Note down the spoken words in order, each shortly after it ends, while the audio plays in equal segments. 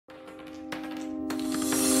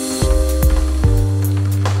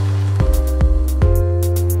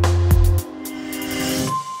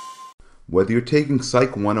Whether you're taking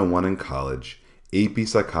Psych 101 in college, AP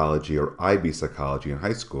Psychology, or IB Psychology in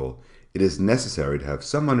high school, it is necessary to have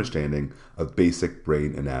some understanding of basic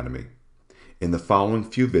brain anatomy. In the following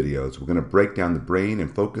few videos, we're going to break down the brain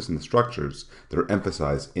and focus on the structures that are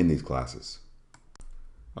emphasized in these classes.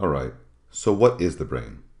 Alright, so what is the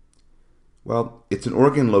brain? Well, it's an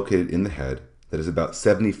organ located in the head that is about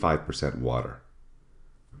 75% water.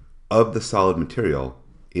 Of the solid material,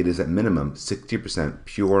 it is at minimum 60%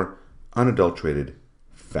 pure, unadulterated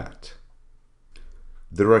fat.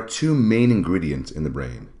 There are two main ingredients in the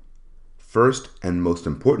brain. First, and most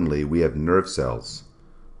importantly, we have nerve cells,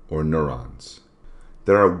 or neurons.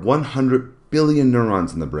 There are 100 billion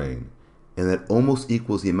neurons in the brain, and that almost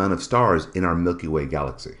equals the amount of stars in our Milky Way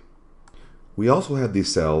galaxy. We also have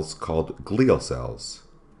these cells called glial cells.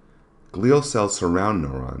 Glial cells surround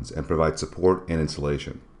neurons and provide support and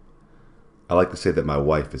insulation. I like to say that my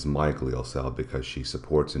wife is my glial cell because she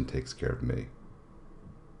supports and takes care of me.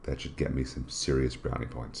 That should get me some serious brownie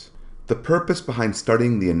points. The purpose behind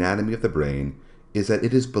studying the anatomy of the brain is that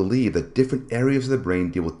it is believed that different areas of the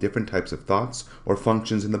brain deal with different types of thoughts or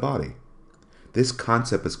functions in the body. This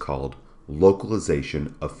concept is called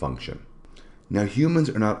localization of function. Now, humans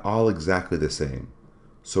are not all exactly the same,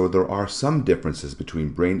 so there are some differences between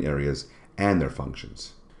brain areas and their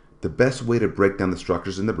functions. The best way to break down the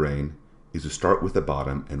structures in the brain is to start with the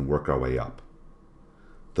bottom and work our way up.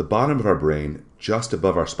 The bottom of our brain, just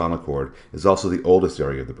above our spinal cord, is also the oldest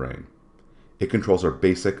area of the brain. It controls our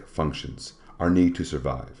basic functions, our need to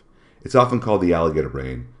survive. It's often called the alligator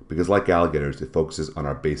brain because, like alligators, it focuses on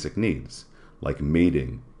our basic needs, like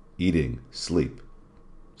mating, eating, sleep,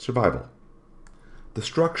 survival. The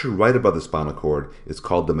structure right above the spinal cord is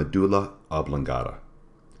called the medulla oblongata.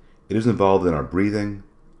 It is involved in our breathing,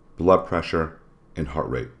 blood pressure, and heart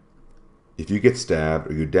rate. If you get stabbed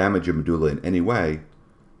or you damage your medulla in any way,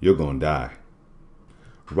 you're going to die.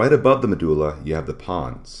 Right above the medulla, you have the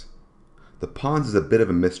pons. The pons is a bit of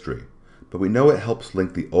a mystery, but we know it helps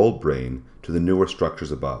link the old brain to the newer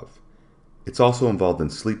structures above. It's also involved in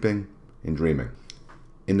sleeping and dreaming.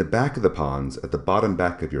 In the back of the pons, at the bottom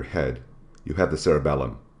back of your head, you have the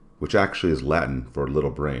cerebellum, which actually is Latin for little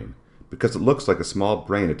brain, because it looks like a small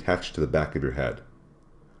brain attached to the back of your head.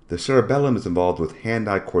 The cerebellum is involved with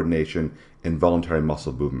hand-eye coordination and voluntary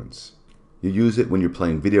muscle movements. You use it when you're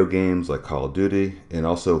playing video games like Call of Duty, and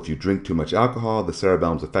also if you drink too much alcohol, the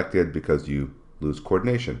cerebellum is affected because you lose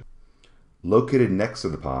coordination. Located next to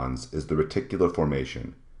the pons is the reticular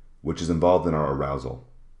formation, which is involved in our arousal.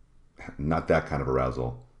 Not that kind of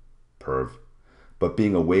arousal, perv, but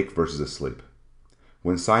being awake versus asleep.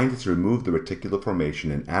 When scientists remove the reticular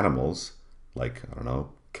formation in animals, like,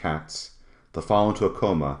 cats, they'll fall into a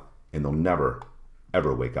coma and they'll never,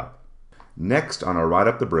 ever wake up. Next on our ride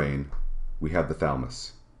up the brain, we have the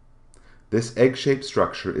thalamus. This egg-shaped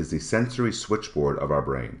structure is the sensory switchboard of our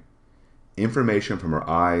brain. Information from our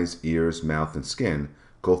eyes, ears, mouth, and skin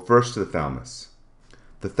go first to the thalamus.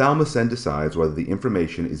 The thalamus then decides whether the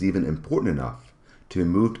information is even important enough to be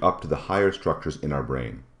moved up to the higher structures in our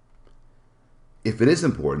brain. If it is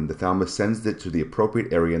important, the thalamus sends it to the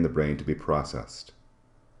appropriate area in the brain to be processed.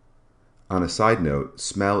 On a side note,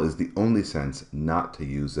 smell is the only sense not to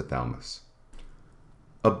use the thalamus.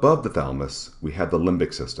 Above the thalamus, we have the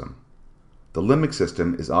limbic system. The limbic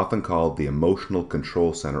system is often called the emotional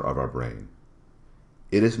control center of our brain.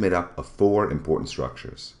 It is made up of four important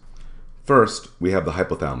structures. First, we have the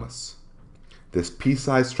hypothalamus. This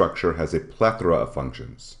pea-sized structure has a plethora of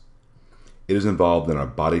functions. It is involved in our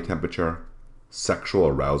body temperature, sexual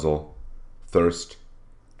arousal, thirst,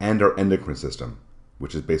 and our endocrine system,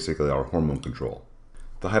 which is basically our hormone control.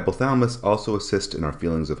 The hypothalamus also assists in our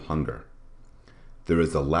feelings of hunger. There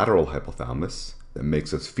is the lateral hypothalamus that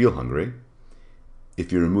makes us feel hungry.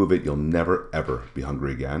 If you remove it, you'll never ever be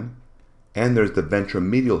hungry again. And there's the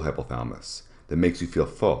ventromedial hypothalamus that makes you feel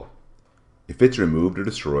full. If it's removed or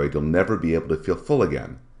destroyed, you'll never be able to feel full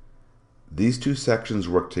again. These two sections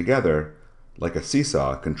work together like a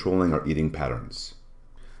seesaw controlling our eating patterns.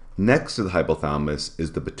 Next to the hypothalamus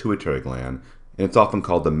is the pituitary gland, and it's often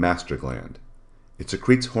called the master gland. It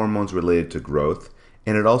secretes hormones related to growth,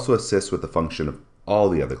 and it also assists with the function of all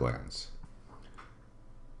the other glands.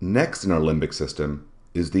 Next in our limbic system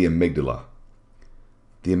is the amygdala.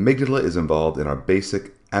 The amygdala is involved in our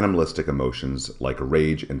basic animalistic emotions like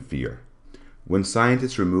rage and fear. When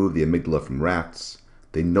scientists remove the amygdala from rats,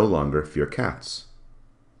 they no longer fear cats.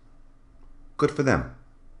 Good for them.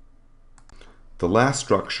 The last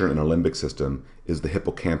structure in our limbic system is the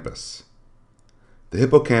hippocampus. The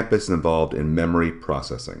hippocampus is involved in memory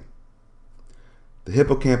processing. The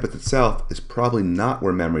hippocampus itself is probably not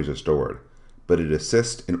where memories are stored, but it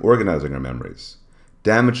assists in organizing our memories.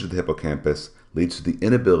 Damage to the hippocampus leads to the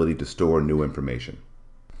inability to store new information.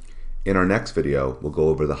 In our next video, we'll go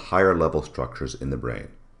over the higher level structures in the brain,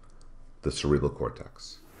 the cerebral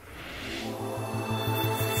cortex.